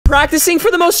Practicing for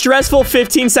the most stressful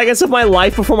 15 seconds of my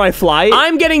life before my flight.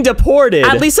 I'm getting deported.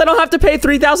 At least I don't have to pay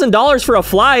 $3,000 for a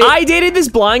flight. I dated this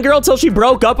blind girl till she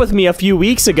broke up with me a few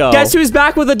weeks ago. Guess who's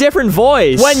back with a different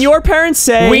voice? When your parents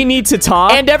say, we need to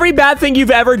talk, and every bad thing you've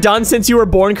ever done since you were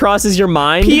born crosses your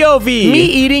mind. POV. Me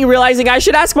eating, realizing I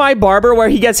should ask my barber where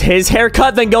he gets his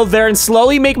haircut, then go there and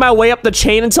slowly make my way up the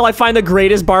chain until I find the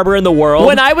greatest barber in the world.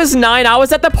 When I was 9, I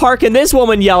was at the park and this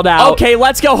woman yelled out, okay,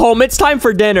 let's go home. It's time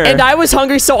for dinner. And I was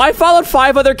hungry, so I followed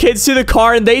 5 other kids to the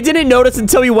car and they didn't notice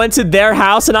until we went to their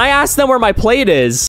house and I asked them where my plate is.